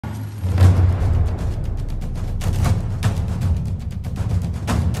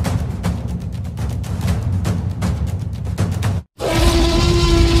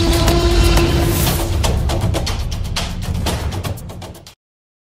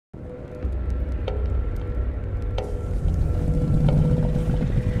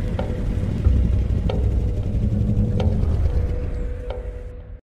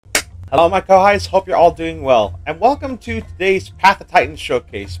Hello my co-highs, hope you're all doing well, and welcome to today's Path of Titans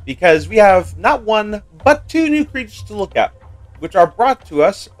showcase, because we have not one, but two new creatures to look at, which are brought to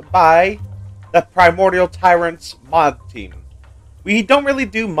us by the Primordial Tyrants mod team. We don't really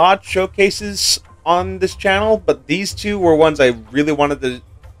do mod showcases on this channel, but these two were ones I really wanted to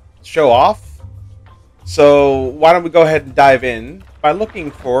show off. So why don't we go ahead and dive in by looking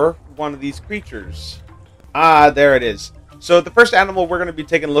for one of these creatures. There it is. So the first animal we're going to be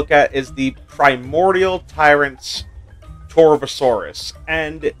taking a look at is the Primordial Tyrants Torvosaurus.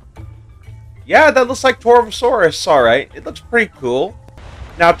 And yeah, that looks like Torvosaurus, alright. It looks pretty cool.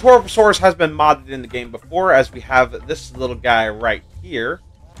 Now, Torvosaurus has been modded in the game before, as we have this little guy right here,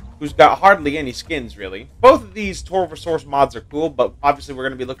 who's got hardly any skins, really. Both of these Torvosaurus mods are cool, but obviously we're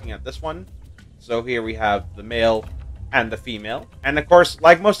going to be looking at this one. So here we have the male and the female. And of course,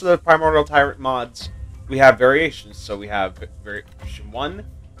 like most of the Primordial Tyrant mods, we have variations. So we have variation 1,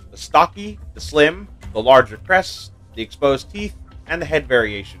 the stocky, the slim, the larger crest, the exposed teeth, and the head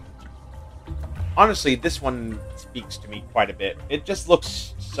variation. Honestly, this one speaks to me quite a bit. It just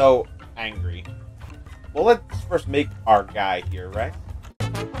looks so angry. Well, let's first make our guy here, right?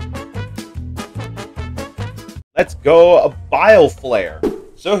 Let's go a Bile Flare.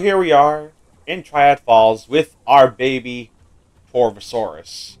 So here we are in Triad Falls with our baby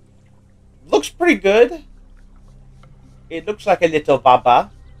Torvosaurus. Looks pretty good. It looks like a little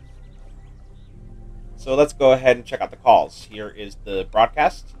baba. So let's go ahead and check out the calls. Here is the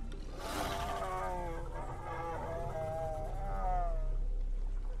broadcast.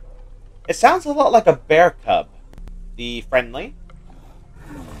 It sounds a lot like a bear cub. The friendly.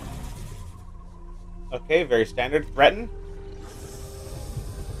 Okay, very standard. Threaten.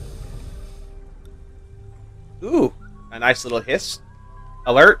 Ooh, a nice little hiss.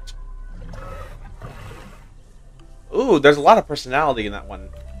 Alert. Ooh, there's a lot of personality in that one.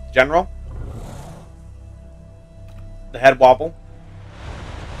 General. The head wobble.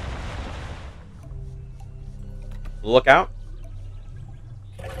 Lookout.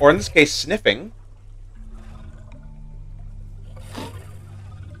 Or in this case, sniffing.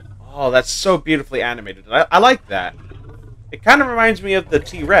 Oh, that's so beautifully animated. I like that. It kind of reminds me of the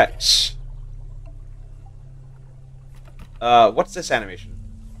T-Rex. What's this animation?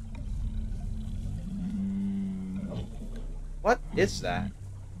 What is that?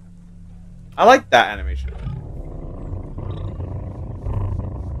 I like that animation.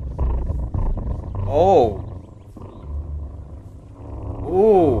 Oh.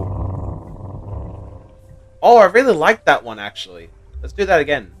 Ooh. Oh, I really like that one, actually. Let's do that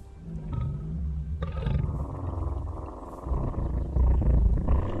again.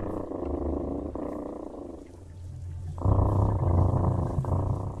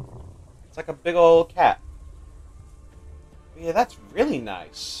 It's like a big old cat. Yeah, that's really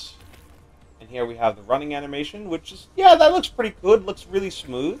nice. And here we have the running animation, which is, yeah, that looks pretty good. Looks really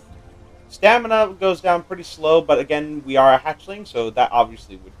smooth. Stamina goes down pretty slow, but again, we are a hatchling, so that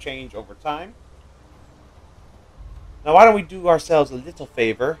obviously would change over time. Now, why don't we do ourselves a little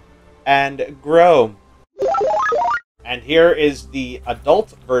favor and grow? And here is the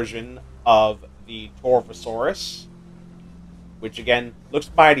adult version of the Torvosaurus, which again looks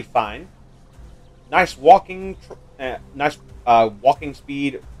mighty fine. Nice walking, walking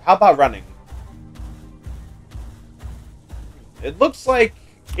speed. How about running? It looks like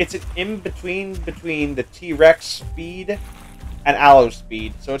it's an in-between between the T-Rex speed and Allo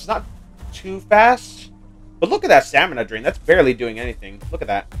speed, so it's not too fast. But look at that stamina drain. That's barely doing anything. Look at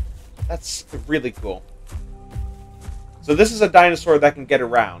that. That's really cool. So this is a dinosaur that can get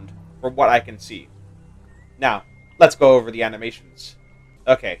around, from what I can see. Now, let's go over the animations.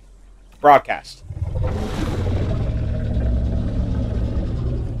 Okay, broadcast.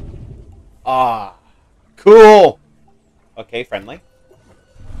 Ah, cool. Okay, friendly.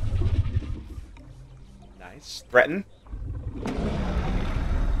 Nice. Threaten.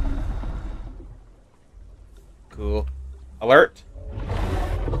 Cool. Alert.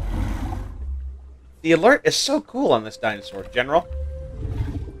 The alert is so cool on this dinosaur. General.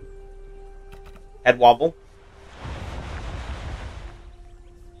 Head wobble.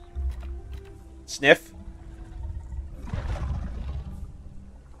 Sniff.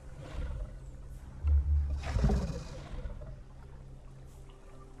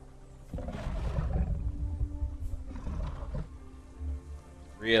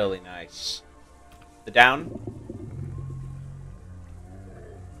 Really nice. The down.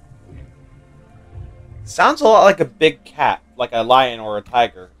 Sounds a lot like a big cat, like a lion or a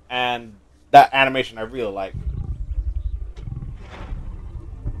tiger. And that animation I really like.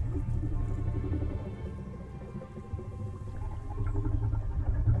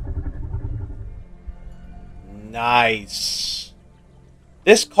 Nice.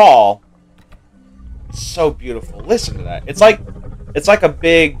 This call is so beautiful. Listen to that. It's like a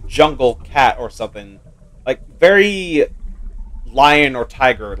big jungle cat or something. Like very lion or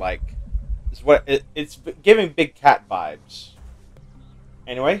tiger like. It's giving big cat vibes.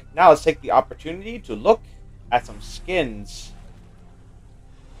 Anyway, now let's take the opportunity to look at some skins.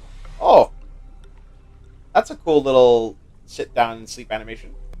 Oh, that's a cool little sit down and sleep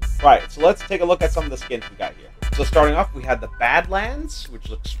animation. Right, so let's take a look at some of the skins we got here. So starting off, we had the Badlands, which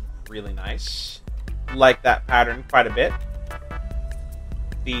looks really nice. Like that pattern quite a bit.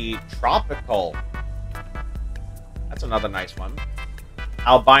 The Tropical. That's another nice one.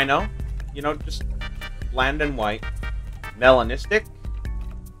 Albino. You know, just bland and white. Melanistic.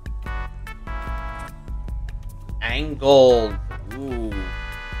 Angled. Ooh.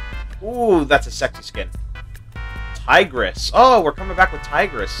 Ooh, that's a sexy skin. Tigress. Oh, we're coming back with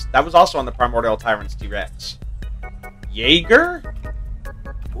Tigress. That was also on the Primordial Tyrants T-Rex. Jaeger?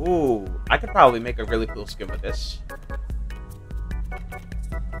 Ooh, I could probably make a really cool skin with this.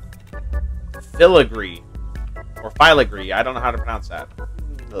 Filigree. Or Filigree. I don't know how to pronounce that.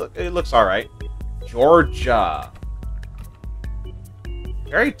 Look, it looks alright. Georgia.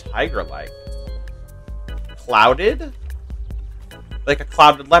 Very tiger-like. Clouded? Like a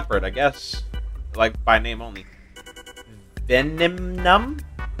clouded leopard, I guess. Like, by name only. Venomum?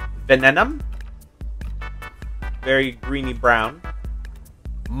 Venenum? Very greeny brown.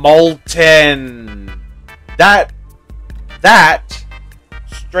 Molten! That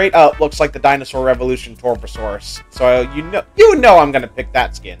straight up looks like the Dinosaur Revolution Torvosaurus. So you know I'm gonna pick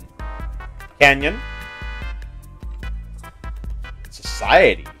that skin. Canyon.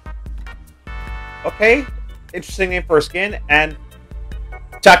 Society. Okay, interesting name for a skin. And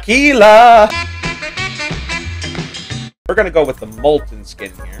Tequila. We're gonna go with the Molten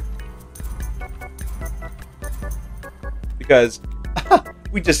skin here because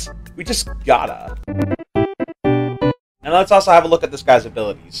we just gotta. And let's also have a look at this guy's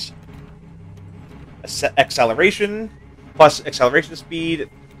abilities. Acceleration, plus acceleration speed,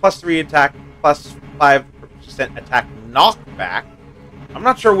 plus 3 attack, plus 5% attack knockback. I'm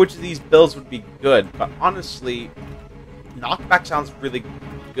not sure which of these builds would be good, but honestly, knockback sounds really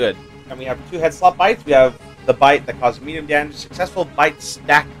good. And we have 2 head slot bites. We have the bite that causes medium damage, successful bite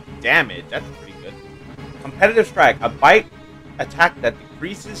stack damage. That's pretty good. Competitive strike, a bite attack that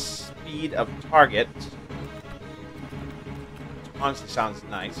decreases speed of target. Honestly sounds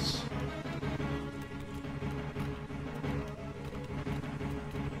nice.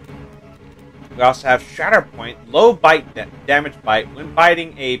 We also have Shatterpoint, low bite damage bite. When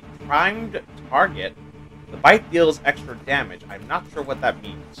biting a primed target, the bite deals extra damage. I'm not sure what that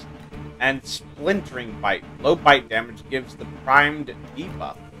means. And Splintering bite, low bite damage gives the primed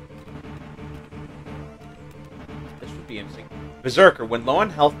debuff. This would be interesting. Berserker, when low on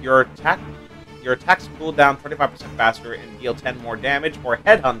health, your attacks cool down 25% faster and deal 10 more damage. Or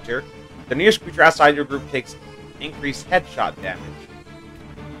Headhunter, the nearest creature outside your group takes increased headshot damage.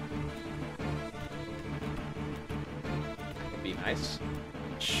 That could be nice.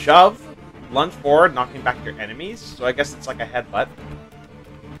 Shove, lunge forward, knocking back your enemies. So I guess it's like a headbutt.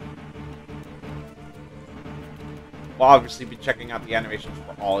 We'll obviously be checking out the animations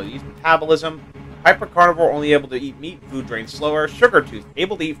for all of these. Metabolism. Hyper Carnivore, only able to eat meat. Food drains slower. Sugar Tooth,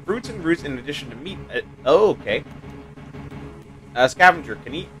 able to eat fruits and roots in addition to meat. Oh, okay. Scavenger,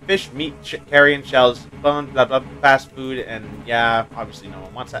 can eat fish, meat, carrion, shells, bones, blah, blah, fast food, and yeah, obviously no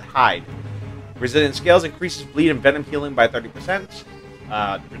one wants that. Hide. Resilient Scales, increases bleed and venom healing by 30%.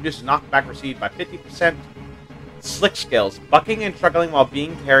 Reduces knockback received by 50%. Slick Scales, bucking and struggling while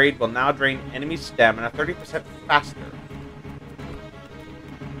being carried will now drain enemy stamina 30% faster.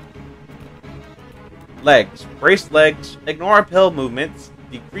 Legs. Braced legs. Ignore uphill movements.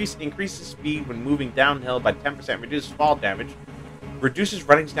 Increases speed when moving downhill by 10%. Reduces fall damage. Reduces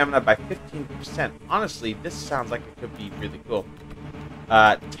running stamina by 15%. Honestly, this sounds like it could be really cool.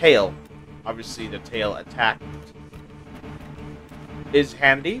 Tail. Obviously, the tail attack is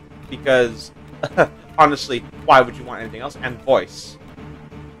handy because, honestly, why would you want anything else? And Voice.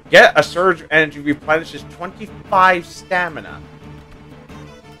 Get a surge of energy replenishes 25 stamina.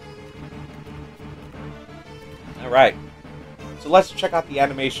 Alright, so let's check out the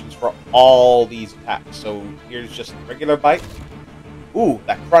animations for all these attacks. So here's just regular bite. Ooh,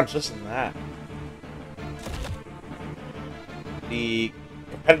 that crunch, listen to that. The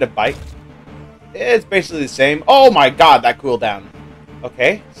competitive bite, it's basically the same. Oh my god, that cooldown.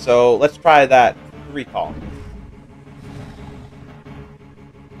 Okay, so let's try that recall.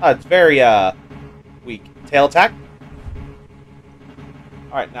 It's very weak. Tail attack.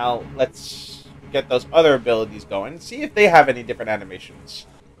 Alright, now let's get those other abilities going. See if they have any different animations.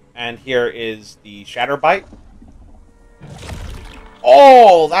 And here is the Shatter Bite.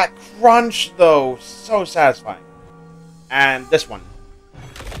 Oh, that crunch, though. So satisfying. And this one.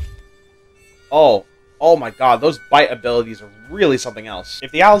 Oh my god, those bite abilities are really something else.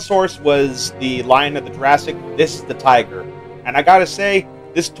 If the Allosaurus was the lion of the Jurassic, this is the tiger. And I gotta say,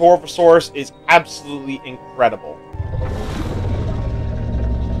 this Torvosaurus is absolutely incredible.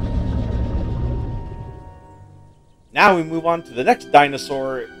 Now we move on to the next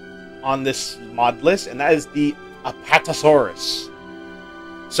dinosaur on this mod list, and that is the Apatosaurus.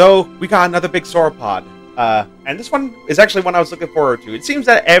 So, we got another big sauropod. And this one is actually one I was looking forward to. It seems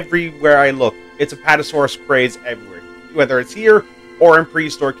that everywhere I look, it's Apatosaurus craze everywhere. Whether it's here or in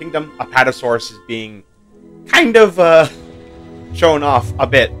Prehistoric Kingdom, Apatosaurus is being kind of shown off a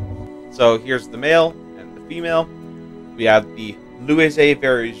bit. So here's the male and the female. We have the Louise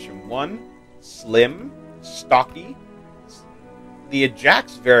version 1, slim, stocky, the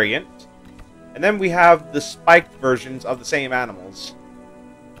Ajax variant, and then we have the spiked versions of the same animals.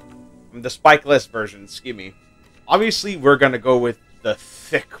 The spikeless version, excuse me. Obviously, we're gonna go with the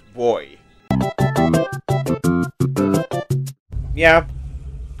thick boy. Yeah.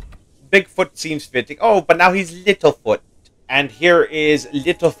 Bigfoot seems fitting. Oh, but now he's Littlefoot. And here is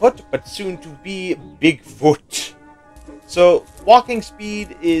Littlefoot, but soon to be Bigfoot. So, walking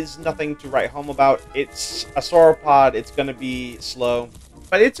speed is nothing to write home about. It's a sauropod, it's gonna be slow.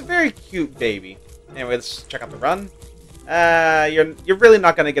 But it's a very cute baby. Anyway, let's check out the run. You're really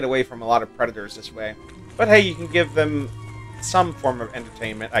not going to get away from a lot of predators this way. But hey, you can give them some form of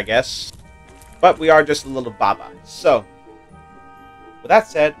entertainment, I guess. But we are just a little baba. So, with that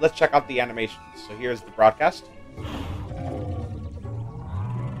said, let's check out the animations. So here's the broadcast.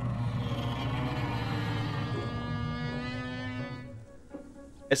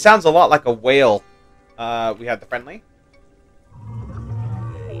 It sounds a lot like a whale. We have the friendly.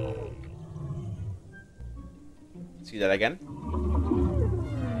 See that again.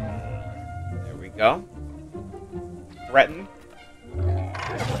 There we go. Threaten.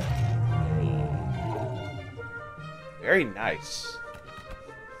 Very nice.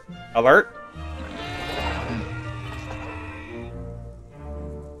 Alert.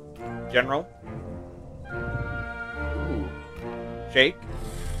 General. Ooh. Shake.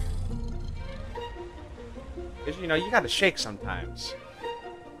 Because, you know, you gotta shake sometimes.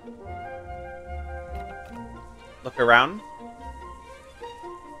 Look around.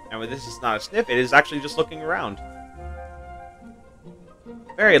 And with this, it's not a sniff. It is actually just looking around.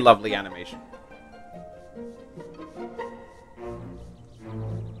 Very lovely animation.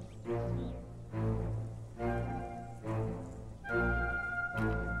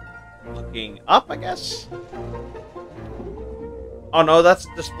 Looking up, I guess? Oh no, that's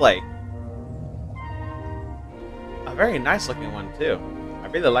a display. A very nice looking one, too. I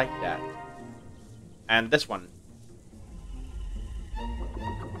really like that. And this one.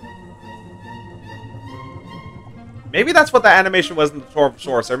 Maybe that's what the animation was in the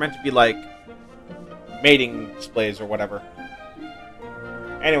Torvosaurus. They're meant to be like mating displays or whatever.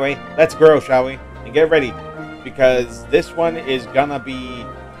 Anyway, let's grow, shall we? And get ready, because this one is gonna be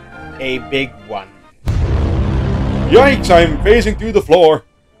a big one. Yikes, I'm phasing through the floor.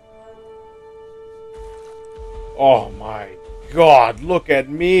 Oh my god, look at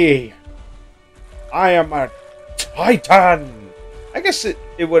me. I am a titan. I guess it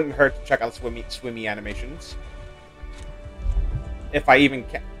wouldn't hurt to check out swimmy animations. If I even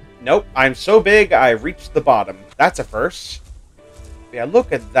can. Nope, I'm so big I reached the bottom. That's a first. Yeah,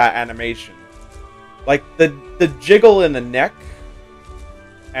 look at that animation. Like the jiggle in the neck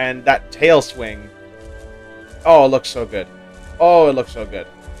and that tail swing. Oh, it looks so good. Oh, it looks so good.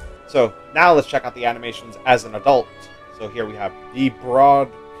 So now let's check out the animations as an adult. So here we have the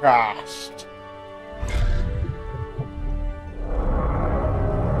broadcast.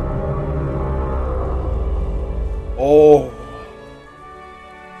 Oh.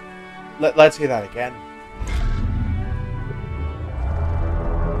 Let's hear that again.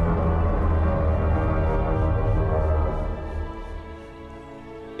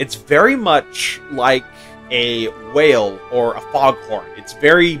 It's very much like a whale or a foghorn. It's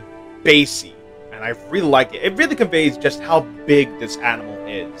very bassy, and I really like it. It really conveys just how big this animal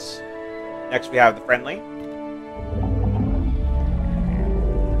is. Next we have the friendly.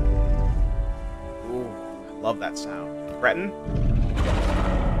 Ooh, I love that sound. Threaten.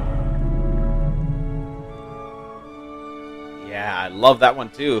 Yeah, I love that one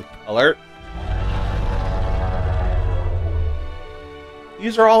too. Alert.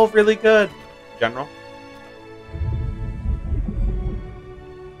 These are all really good. General.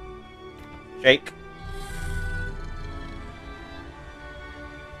 Shake.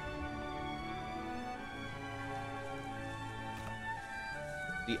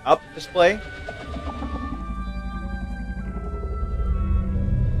 The up display.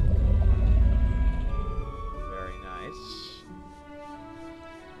 Very nice.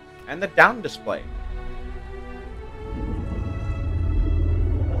 And the down display.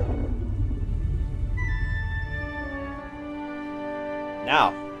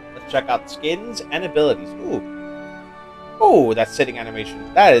 Now, let's check out skins and abilities. Ooh. Ooh, that sitting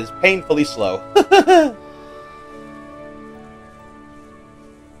animation. That is painfully slow.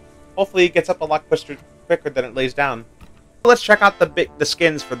 Hopefully it gets up a lot quicker than it lays down. Let's check out the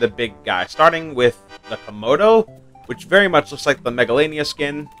skins for the big guy. Starting with the Komodo, which very much looks like the Megalania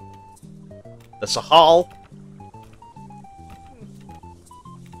skin. The Sahal.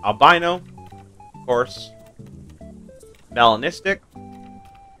 Albino, of course. Melanistic.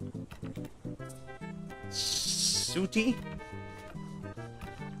 Sooty.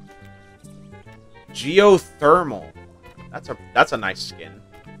 Geothermal. That's a nice skin.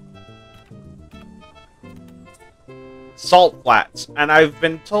 Salt Flats, and I've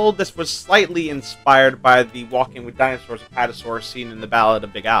been told this was slightly inspired by the Walking with Dinosaurs Apatosaurus scene in the Ballad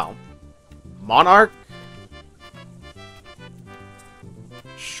of Big Al. Monarch.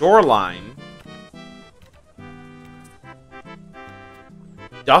 Shoreline.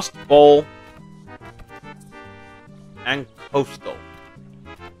 Dust Bowl. And Coastal.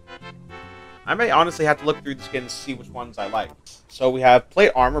 I may honestly have to look through the skins to see which ones I like. So we have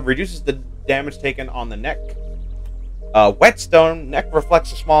Plate Armor, reduces the damage taken on the neck. Whetstone, neck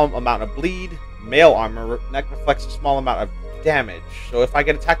reflects a small amount of bleed. Mail Armor, neck reflects a small amount of damage. So if I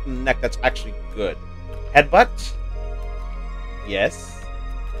get attacked in the neck, that's actually good. Headbutt. Yes.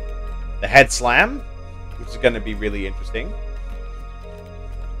 The Head Slam, which is going to be really interesting.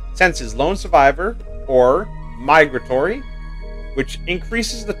 Senses Lone Survivor, or Migratory, which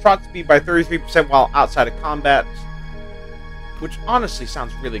increases the trot speed by 33% while outside of combat, which honestly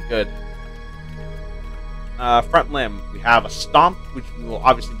sounds really good. Front limb, we have a Stomp, which we will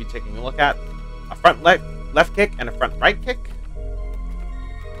obviously be taking a look at, a front left kick, and a front right kick.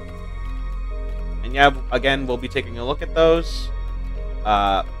 And yeah, again, we'll be taking a look at those.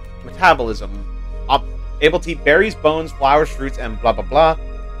 Metabolism, able to eat berries, bones, flowers, fruits, and blah blah blah.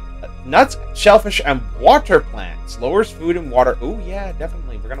 Nuts, shellfish, and water plants. Lowers food and water. Oh yeah,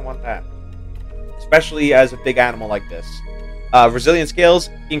 definitely. We're going to want that. Especially as a big animal like this. Resilient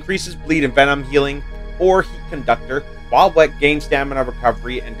scales, increases bleed and venom healing, or heat conductor. While wet, gain stamina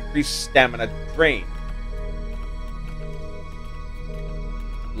recovery and decrease stamina drain.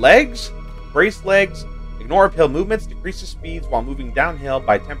 Legs, brace legs, ignore uphill movements, decreases speeds while moving downhill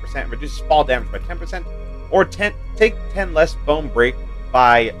by 10%, reduces fall damage by 10%, or take 10 less bone break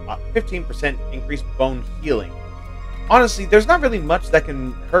by 15% increased bone healing. Honestly, there's not really much that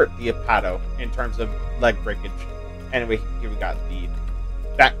can hurt the Apato in terms of leg breakage. Anyway, here we got the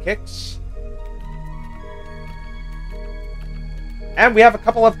back kicks. And we have a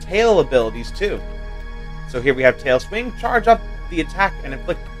couple of tail abilities too. So here we have Tail Swing, charge up the attack and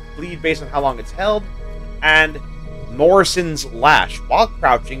inflict bleed based on how long it's held. And Morrison's Lash. While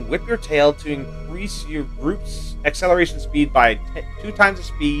crouching, whip your tail to increase your group's acceleration speed by 2 times the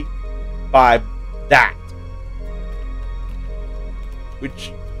speed by that.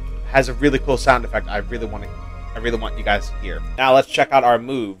 Which has a really cool sound effect I really want you guys to hear. Now let's check out our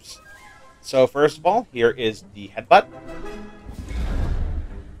moves. So first of all, here is the Headbutt,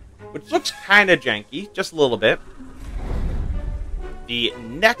 which looks kind of janky, just a little bit. The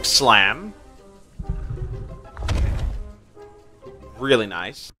Neck Slam. Really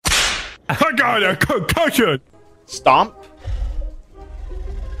nice. I got a concussion! Stomp,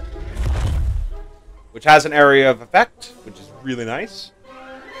 which has an area of effect, which is really nice.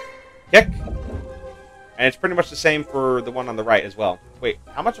 Kick. And it's pretty much the same for the one on the right as well. Wait,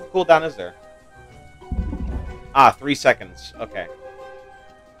 how much of a cooldown is there? 3 seconds. Okay.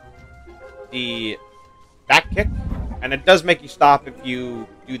 The back kick, and it does make you stop if you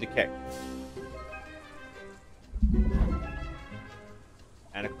do the kick.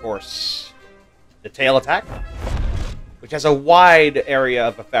 And of course, the tail attack, which has a wide area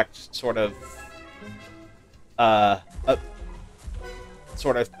of effect, sort of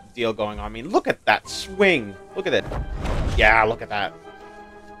deal going on. I mean, look at that swing. Look at it. Yeah, look at that.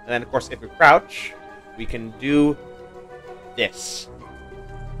 And then, of course, if we crouch, we can do this.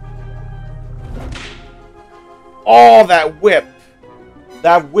 Oh, that whip.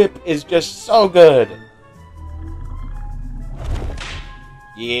 That whip is just so good.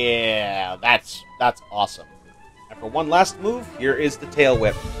 Yeah, that's awesome. And for one last move, here is the tail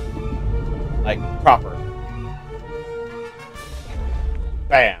whip. Like, proper.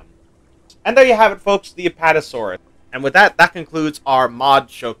 Bam. And there you have it, folks, the Apatosaurus. And with that, that concludes our mod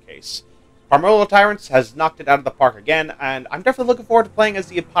showcase. Primordial Tyrants has knocked it out of the park again, and I'm definitely looking forward to playing as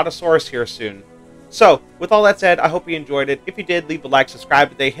the Apatosaurus here soon. So, with all that said, I hope you enjoyed it. If you did, leave a like, subscribe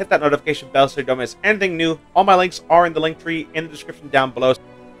today, hit that notification bell so you don't miss anything new. All my links are in the link tree in the description down below.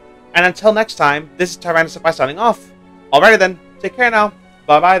 And until next time, this is Tyrannosaurus signing off. Alrighty then, take care now.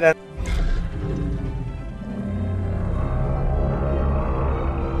 Bye-bye then.